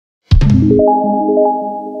Hey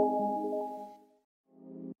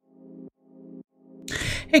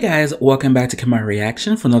guys, welcome back to Kemari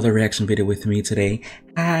Reaction for another reaction video with me today.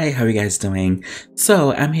 Hi, how are you guys doing?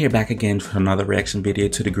 So I'm here back again for another reaction video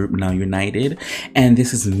to the group Now United, and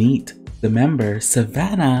this is Meet the member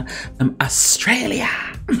Savannah from Australia.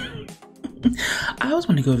 I always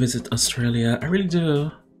want to go visit Australia. I really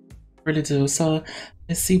do. Really do. So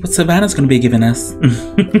let's see what Savannah's gonna be giving us.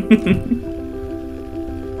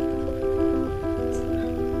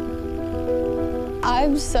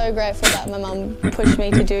 I'm so grateful that my mum pushed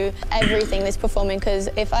me to do everything this performing, because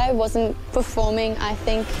if I wasn't performing, I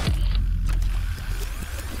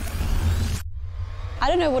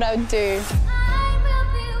don't know what I would do.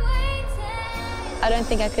 I don't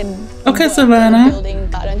think I could. Okay, Savannah.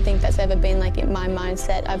 Building. I don't think that's ever been like in my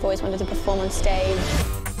mindset. I've always wanted to perform on stage.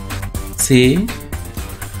 See?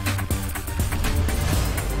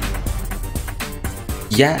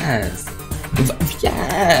 Yes.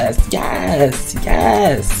 Yes, yes,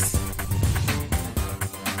 yes.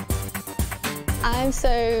 I'm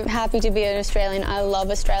so happy to be an Australian. I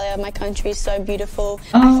love Australia. My country is so beautiful.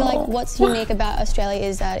 I feel like what's unique about Australia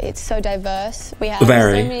is that it's so diverse. We have so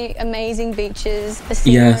many amazing beaches, the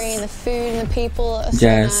scenery and the food and the people are so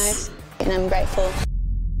nice. And I'm grateful.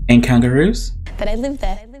 And kangaroos? That I live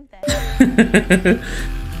there.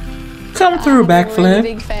 Come through, backflip. We're a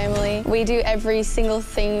big family. We do every single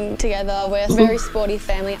thing together. We're a very sporty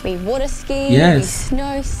family. We water ski, we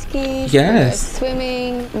snow ski, we go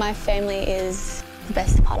swimming. My family is the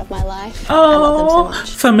best part of my life. I love them so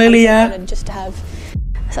much. Familiar. I'm so honored just to have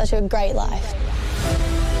such a great life.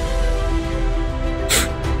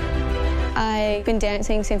 I've been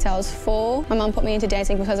dancing since I was 4. My mum put me into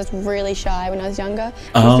dancing because I was really shy when I was younger.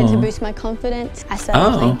 I used it to boost my confidence. I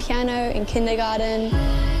started playing piano in kindergarten.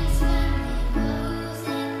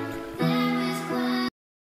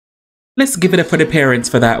 Let's give it up for the parents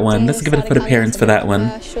for that one. Let's give it up for the parents for that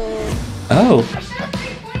one. Oh.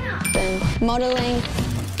 And modeling.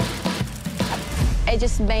 It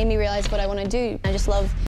just made me realize what I want to do. I just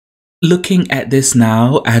love. Looking at this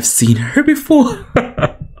now, I've seen her before.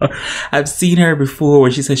 I've seen her before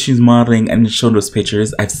where she says she's modeling and showed those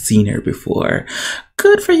pictures. I've seen her before.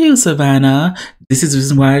 Good for you, Savannah. This is the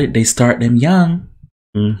reason why they start them young.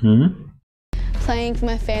 Playing for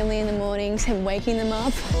my family in the mornings and waking them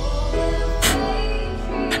up.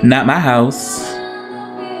 Not my house.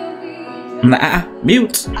 I'm like,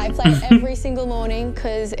 mute. I play every single morning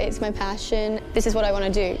because it's my passion. This is what I want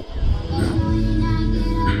to do.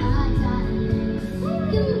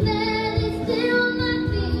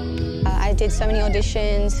 I did so many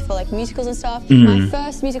auditions for like musicals and stuff. My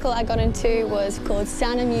first musical I got into was called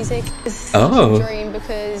Sound of Music. It's such a dream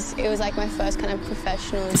because it was like my first kind of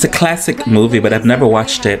professional. It's a classic movie, but I've never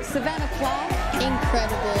watched it. Savannah,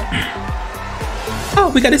 incredible. Oh,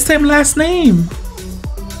 we got the same last name.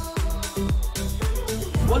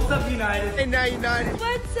 What's up, United? Hey, Now United.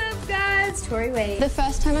 What's up, guys? Tori Wade. The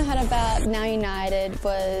first time I heard about Now United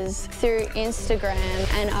was through Instagram,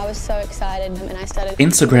 and I was so excited. And I started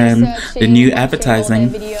Instagram, the new advertising.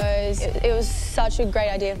 Videos. It was such a great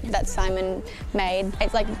idea that Simon made.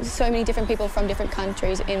 It's like so many different people from different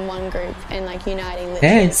countries in one group and like uniting.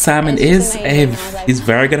 Hey, Simon is he's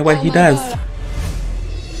very good at what he does.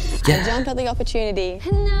 God. I jumped at the opportunity.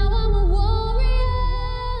 And now I'm a warrior.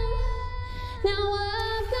 Now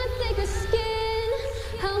I've got thicker skin.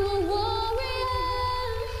 I'm a warrior.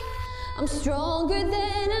 I'm stronger than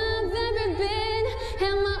I've ever been.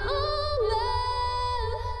 And my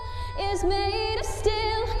armor is made of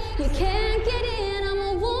steel. You can't get in. I'm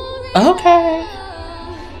a warrior. Okay.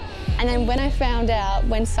 And then when I found out,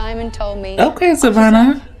 when Simon told me. Okay,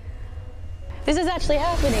 Savannah. This is actually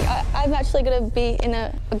happening. I'm actually going to be in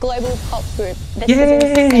a global pop group. This Yay! is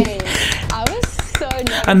insane. I was so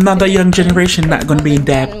nervous. Another young generation not going to be in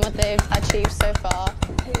debt. And what they've achieved so far.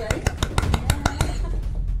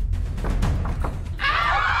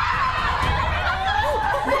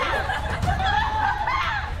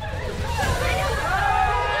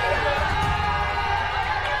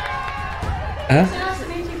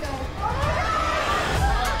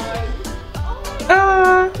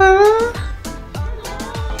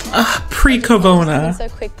 Pre-corona. So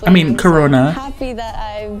quickly, I mean, corona. I'm so happy that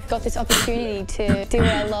I've got this opportunity to do what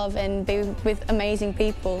I love and be with amazing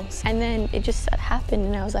people. And then it just happened,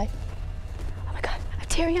 and I was like, oh my God, I'm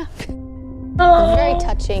tearing up. It's very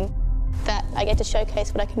touching that I get to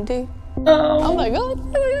showcase what I can do. Oh my God.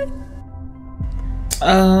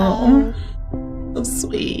 Oh, so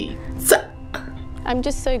sweet. I'm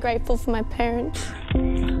just so grateful for my parents.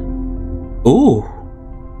 Ooh.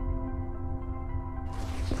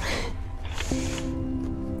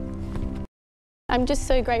 I'm just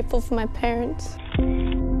so grateful for my parents.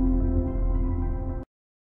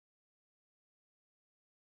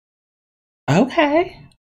 Okay.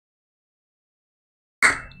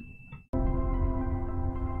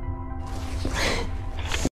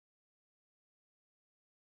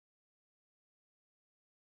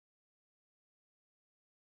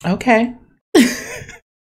 Okay.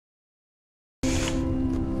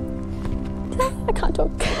 I can't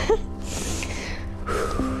talk.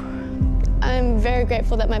 I'm very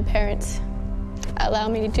grateful that my parents allow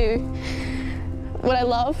me to do what I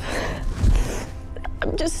love.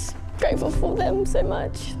 I'm just grateful for them so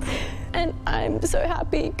much. And I'm so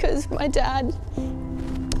happy because my dad,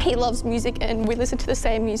 he loves music and we listen to the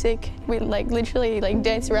same music. We literally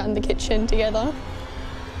dance around the kitchen together.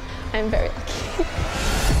 I'm very lucky.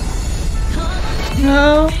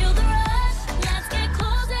 No.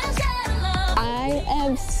 I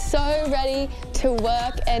am so ready to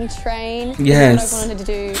work and train. Yes. This is what I've wanted to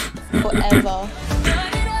do forever.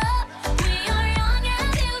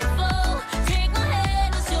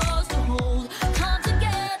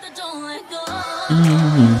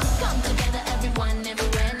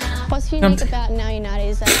 What's unique about Now United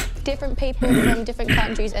is that different people from different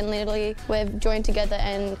countries and literally we've joined together,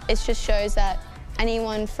 and it just shows that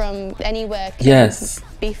anyone from anywhere can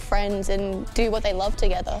be friends and do what they love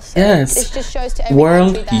together. So it just shows to every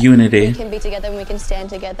country that unity. We can be together and we can stand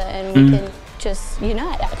together and we can just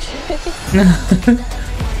unite, actually.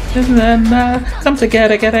 And then come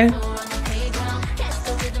together, get it.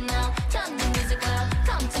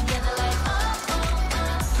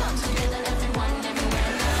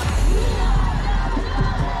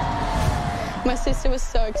 My sister was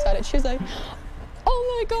so excited. She was like,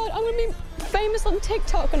 "Oh my God, I'm gonna be famous on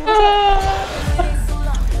TikTok." And I was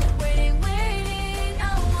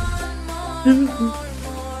like,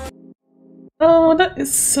 oh, that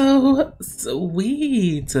is so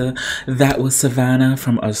sweet. That was Savannah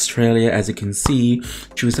from Australia. As you can see,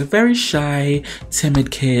 she was a very shy,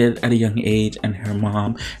 timid kid at a young age, and her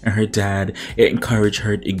mom and her dad encouraged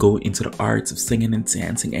her to go into the arts of singing and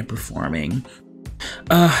dancing and performing.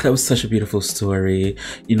 That was such a beautiful story.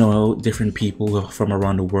 You know, different people from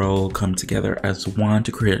around the world come together as one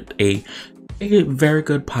to create a very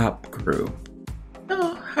good pop group.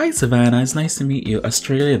 Oh, hi Savannah, it's nice to meet you.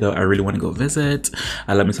 Australia though, I really want to go visit.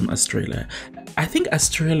 I love me some Australia. I think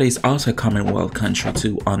Australia is also a Commonwealth country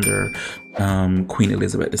too, under Queen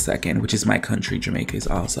Elizabeth II, which is my country. Jamaica is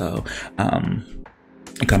also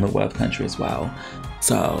a Commonwealth country as well.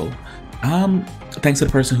 So thanks to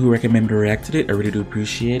the person who recommended to react to it. I really do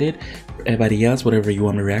appreciate it. Everybody else, whatever you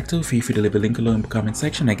want me to react to, feel free to leave a link below in the comment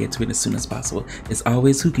section. I get to it as soon as possible. As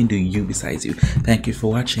always, who can do you besides you? Thank you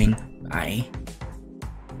for watching. Bye.